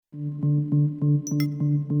Welcome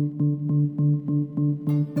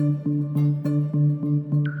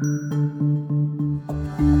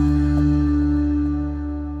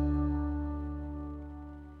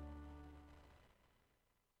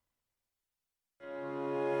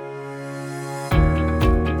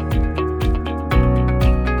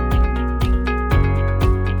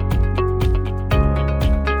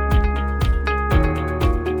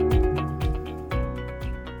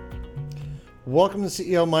to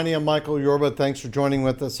CEO Money. I'm Michael Yorba. Thanks for joining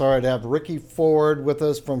with us. All right, I have Ricky Ford with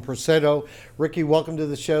us from Procedo. Ricky, welcome to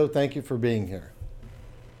the show. Thank you for being here.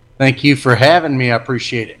 Thank you for having me. I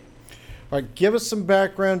appreciate it. All right, give us some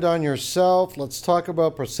background on yourself. Let's talk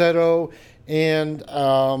about Procedo and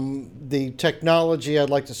the technology. I'd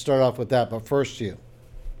like to start off with that, but first you.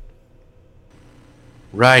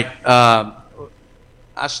 Right.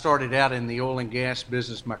 I started out in the oil and gas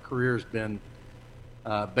business. My career has been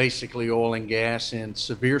basically oil and gas and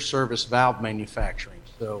severe service valve manufacturing.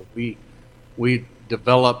 So we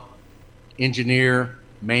develop, engineer,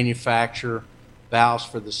 manufacture valves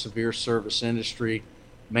for the severe service industry,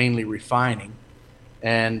 mainly refining.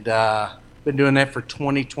 And been doing that for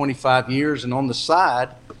 25 years. And on the side,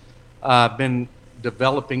 I've been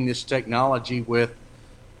developing this technology with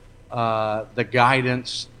the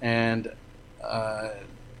guidance and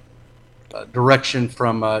direction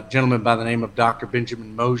from a gentleman by the name of Dr.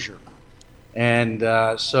 Benjamin Mosier. And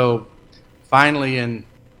so finally in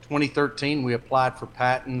 2013, we applied for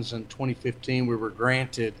patents. In 2015, we were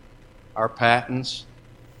granted our patents.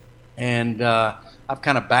 And I've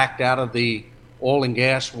kind of backed out of the oil and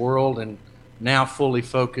gas world and now fully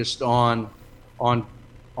focused on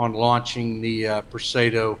launching the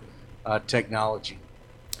Procedo technology.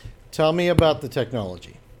 Tell me about the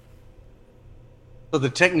technology. So the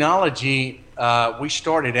technology, we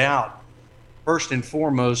started out first and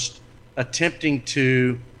foremost attempting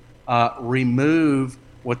to remove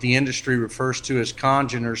what the industry refers to as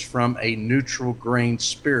congeners from a neutral grain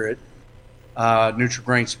spirit. Neutral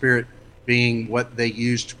grain spirit being what they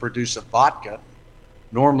use to produce a vodka.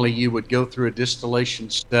 Normally you would go through a distillation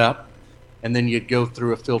step and then you'd go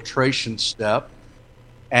through a filtration step,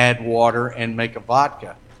 add water and make a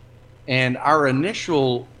vodka. And our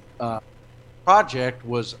initial project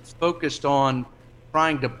was focused on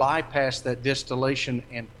trying to bypass that distillation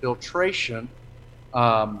and filtration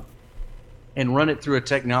and run it through a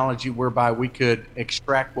technology whereby we could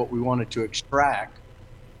extract what we wanted to extract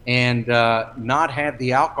and not have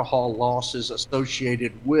the alcohol losses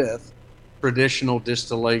associated with traditional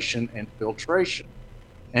distillation and filtration.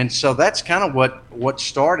 And so that's kind of what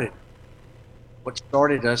started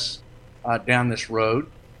us down this road.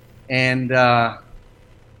 And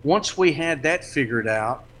once we had that figured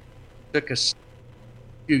out, it took us a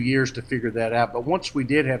few years to figure that out, but once we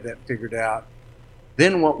did have that figured out,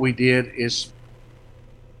 then what we did is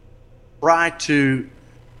try to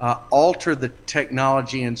alter the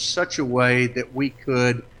technology in such a way that we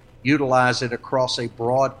could utilize it across a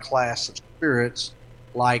broad class of spirits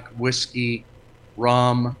like whiskey,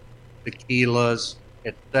 rum, tequilas,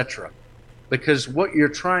 etc. Because what you're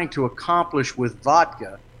trying to accomplish with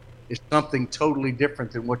vodka is something totally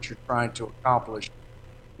different than what you're trying to accomplish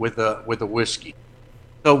with a whiskey.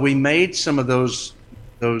 So we made some of those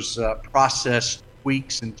process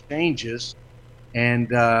tweaks and changes, and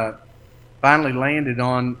finally landed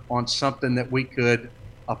on something that we could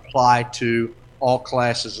apply to all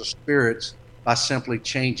classes of spirits by simply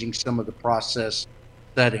changing some of the process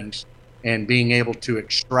settings and being able to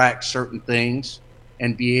extract certain things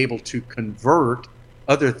and be able to convert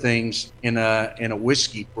other things in a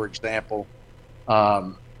whiskey, for example,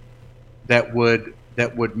 that would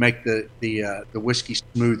make the whiskey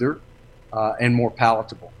smoother and more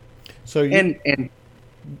palatable. So let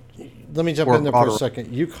me jump in there for a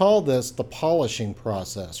second. You call this the polishing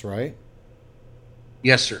process, right?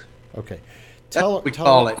 Yes, sir. Okay. Tell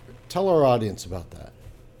our audience about that.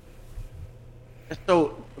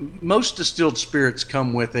 So most distilled spirits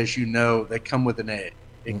come with, as you know, they come with an edge.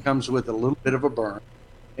 It comes with a little bit of a burn.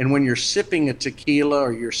 And when you're sipping a tequila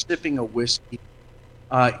or you're sipping a whiskey,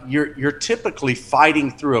 you're typically fighting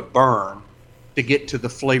through a burn to get to the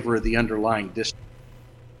flavor of the underlying distillate.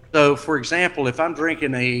 So, for example, if I'm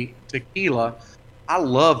drinking a tequila, I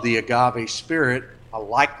love the agave spirit. I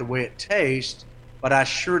like the way it tastes, but I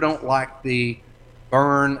sure don't like the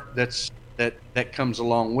burn that comes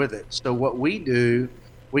along with it. So what we do,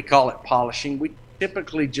 we call it polishing. We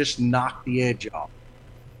typically just knock the edge off.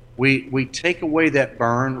 We take away that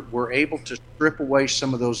burn. We're able to strip away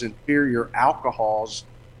some of those inferior alcohols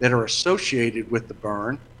that are associated with the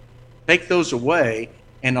burn, take those away,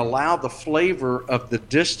 and allow the flavor of the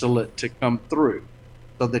distillate to come through.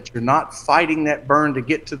 so that you're not fighting that burn to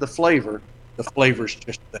get to the flavor. The flavor's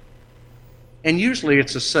just there. And usually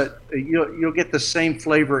it's you'll get the same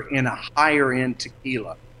flavor in a higher end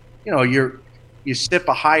tequila. You sip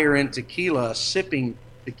a higher end tequila, a sipping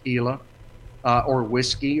tequila, or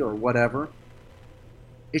whiskey or whatever.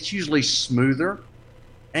 It's usually smoother,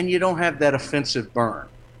 and you don't have that offensive burn.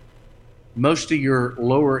 Most of your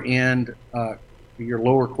lower end, your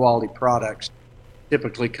lower quality products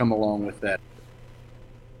typically come along with that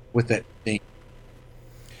theme.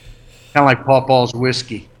 Kind of like Paw Paw's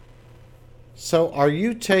whiskey. So are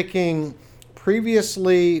you taking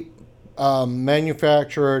previously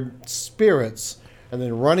manufactured spirits and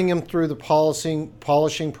then running them through the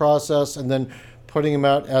polishing process and then putting them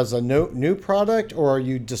out as a new product, or are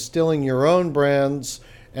you distilling your own brands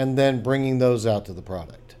and then bringing those out to the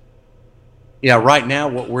product? Yeah, right now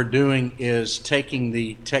what we're doing is taking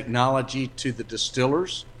the technology to the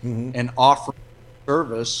distillers and offering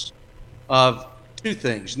service of two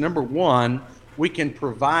things. Number one, we can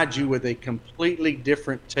provide you with a completely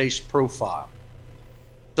different taste profile.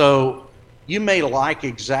 So you may like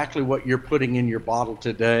exactly what you're putting in your bottle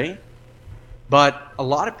today, but a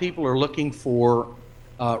lot of people are looking for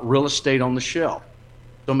real estate on the shelf.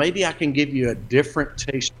 So maybe I can give you a different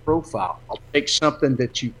taste profile. I'll take something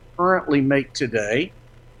that you currently make today,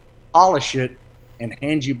 polish it, and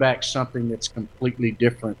hand you back something that's completely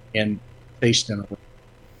different in taste and aroma.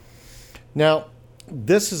 Now,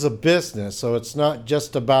 this is a business, so it's not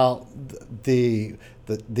just about the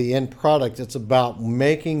end product. It's about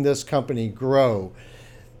making this company grow.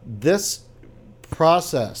 This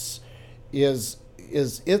process is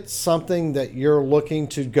it something that you're looking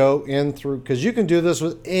to go in through? Because you can do this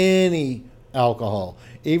with any alcohol,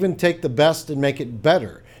 even take the best and make it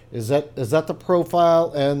better. Is that the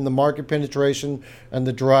profile and the market penetration and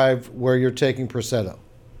the drive where you're taking Procetto?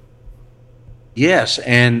 Yes,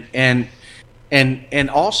 and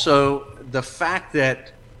also the fact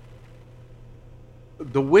that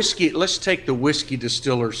the whiskey, let's take the whiskey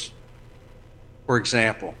distillers, for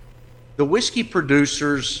example. The whiskey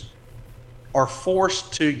producers are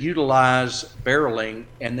forced to utilize barreling,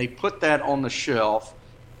 and they put that on the shelf,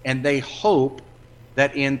 and they hope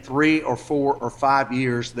that in 3 or 4 or 5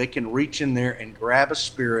 years they can reach in there and grab a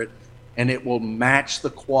spirit and it will match the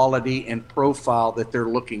quality and profile that they're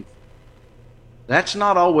looking for. That's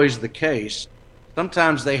not always the case.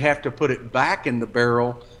 Sometimes they have to put it back in the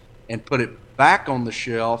barrel and put it back on the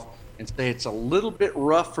shelf and say, it's a little bit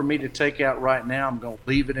rough for me to take out right now. I'm going to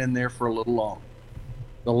leave it in there for a little longer.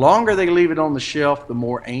 The longer they leave it on the shelf, the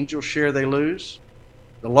more angel share they lose.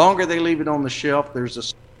 The longer they leave it on the shelf, there's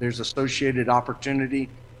associated opportunity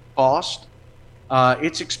cost.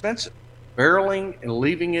 It's expensive. Barreling and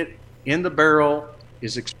leaving it in the barrel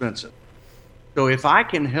is expensive. So if I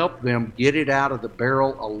can help them get it out of the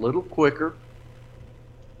barrel a little quicker,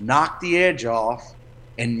 knock the edge off,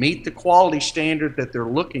 and meet the quality standard that they're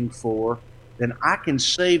looking for, then I can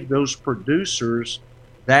save those producers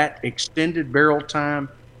that extended barrel time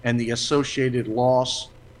and the associated loss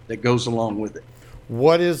that goes along with it.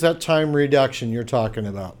 What is that time reduction you're talking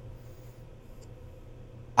about?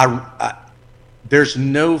 There's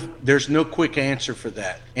no quick answer for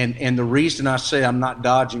that. And the reason I say I'm not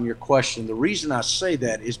dodging your question, the reason I say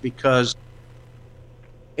that is because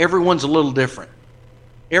everyone's a little different.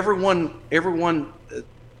 Everyone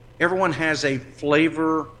has a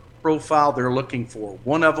flavor profile they're looking for.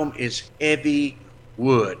 One of them is heavy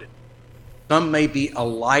wood. Some may be a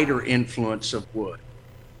lighter influence of wood.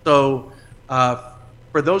 So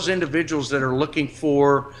for those individuals that are looking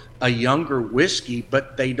for a younger whiskey,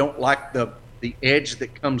 but they don't like the edge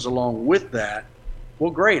that comes along with that,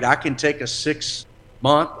 well, great. I can take a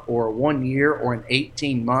 6-month or a 1 year or an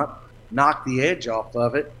 18-month, knock the edge off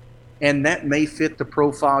of it, and that may fit the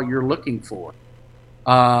profile you're looking for.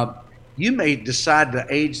 You may decide to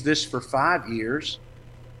age this for 5 years.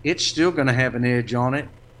 It's still going to have an edge on it,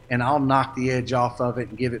 and I'll knock the edge off of it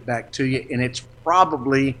and give it back to you. And it's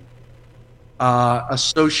probably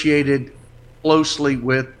associated closely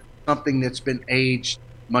with something that's been aged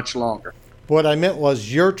much longer. What I meant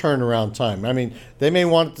was your turnaround time. I mean, they may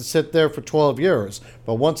want it to sit there for 12 years,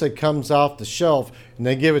 but once it comes off the shelf and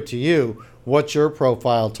they give it to you, what's your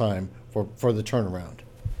profile time for the turnaround?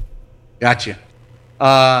 Gotcha.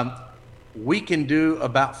 We can do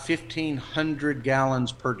about 1,500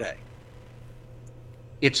 gallons per day.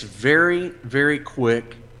 It's very, very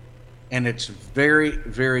quick, and it's very,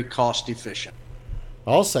 very cost efficient.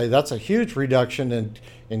 I'll say that's a huge reduction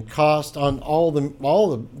in cost on all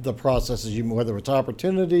the processes, whether it's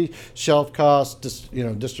opportunity, shelf cost,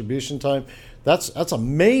 distribution time. That's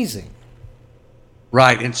amazing.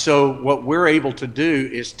 Right. And so what we're able to do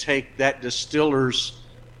is take that distiller's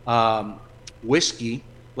whiskey,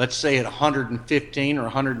 let's say at 115 or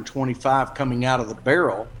 125 coming out of the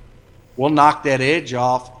barrel. We'll knock that edge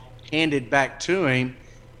off, hand it back to him.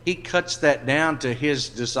 He cuts that down to his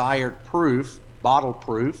desired proof, bottle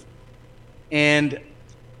proof. And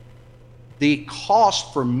the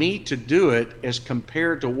cost for me to do it as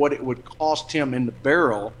compared to what it would cost him in the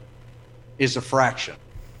barrel is a fraction.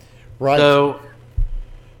 Right. So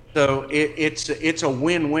it's a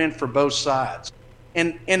win-win for both sides.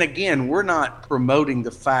 And again, we're not promoting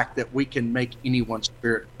the fact that we can make anyone's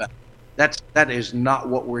spirit better. That is not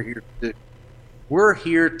what we're here to do. We're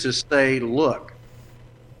here to say, look,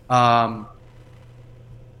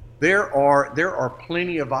 there are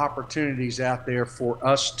plenty of opportunities out there for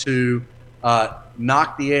us to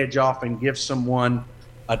knock the edge off and give someone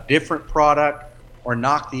a different product, or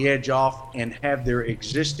knock the edge off and have their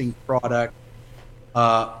existing product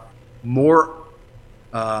more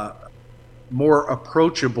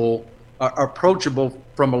approachable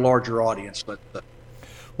from a larger audience.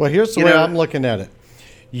 Well, here's the way I'm looking at it.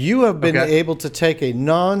 You have been able to take a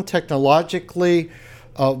non-technologically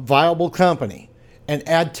viable company and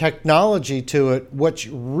add technology to it, which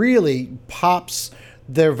really pops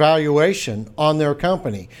their valuation on their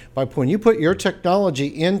company. When you put your technology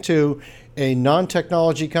into a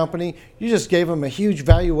non-technology company, you just gave them a huge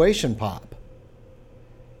valuation pop.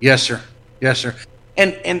 Yes, sir. Yes, sir.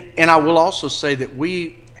 And I will also say that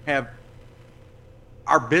we have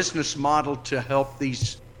our business model to help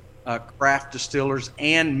these craft distillers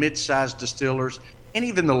and mid-sized distillers and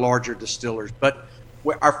even the larger distillers. But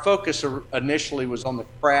our focus initially was on the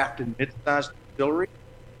craft and mid-sized distillery.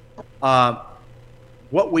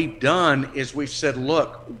 What we've done is we've said,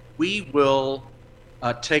 look, we will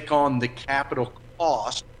take on the capital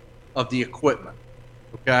cost of the equipment,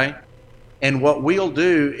 okay? And what we'll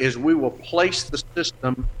do is we will place the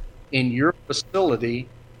system in your facility,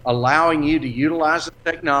 allowing you to utilize the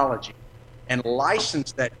technology and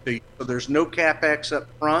license that to you. So there's no CapEx up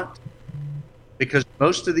front, because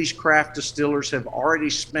most of these craft distillers have already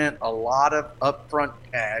spent a lot of upfront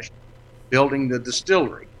cash building the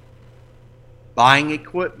distillery, buying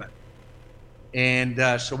equipment. And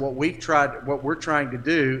so what we're trying to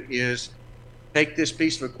do is take this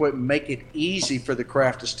piece of equipment, make it easy for the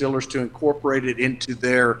craft distillers to incorporate it into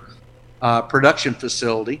their production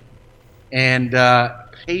facility, and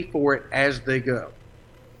pay for it as they go.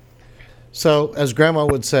 So, as Grandma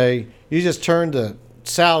would say, you just turned a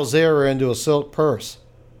sow's ear into a silk purse.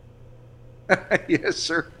 Yes,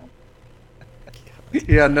 sir.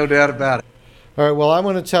 Yeah, no doubt about it. All right, well, I'm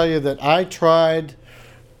going to tell you that I tried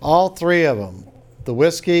all three of them, the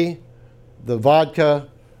whiskey, the vodka,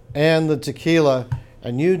 and the tequila,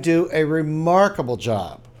 and you do a remarkable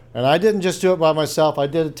job. And I didn't just do it by myself. I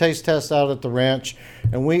did a taste test out at the ranch,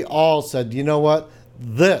 and we all said, you know what?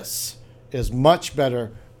 This is much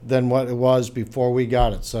better than what it was before we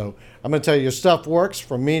got it. So I'm going to tell you, your stuff works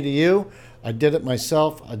from me to you. I did it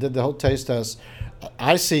myself. I did the whole taste test.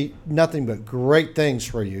 I see nothing but great things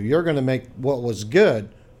for you. You're going to make what was good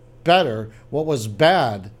better, what was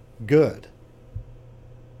bad good.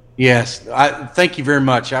 Yes, thank you very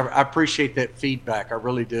much. I appreciate that feedback. I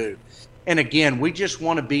really do. And again, we just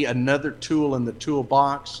want to be another tool in the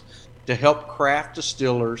toolbox to help craft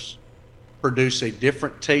distillers produce a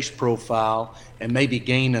different taste profile and maybe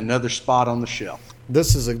gain another spot on the shelf.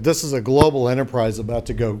 This is a global enterprise about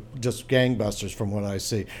to go just gangbusters from what I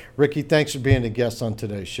see. Ricky, thanks for being a guest on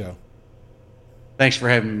today's show. Thanks for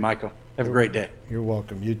having me, Michael. Have a great day. You're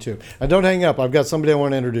welcome. You too. And don't hang up. I've got somebody I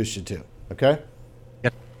want to introduce you to. Okay?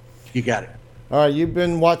 Yep. You got it. All right. You've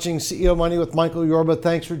been watching CEO Money with Michael Yorba.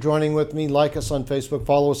 Thanks for joining with me. Like us on Facebook.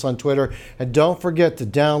 Follow us on Twitter. And don't forget to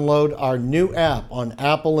download our new app on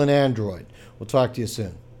Apple and Android. We'll talk to you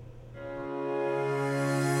soon.